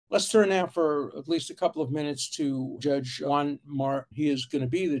Let's turn now for at least a couple of minutes to Judge Juan Mart. He is going to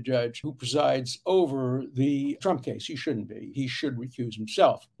be the judge who presides over the Trump case. He shouldn't be. He should recuse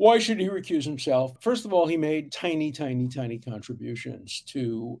himself. Why should he recuse himself? First of all, he made tiny contributions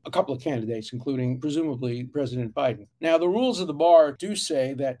to a couple of candidates, including presumably President Biden. Now, the rules of the bar do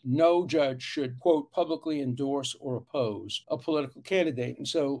say that no judge should, quote, publicly endorse or oppose a political candidate. And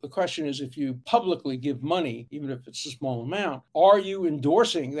so the question is, if you publicly give money, even if it's a small amount, are you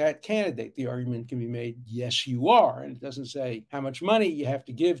endorsing that candidate? The argument can be made, yes, you are. And it doesn't say how much money you have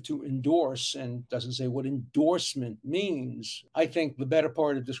to give to endorse, and doesn't say what endorsement means. I think the better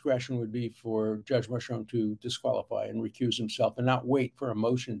part of discretion would be for Judge Marchon to disqualify and recuse himself and not wait for a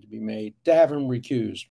motion to be made to have him recused.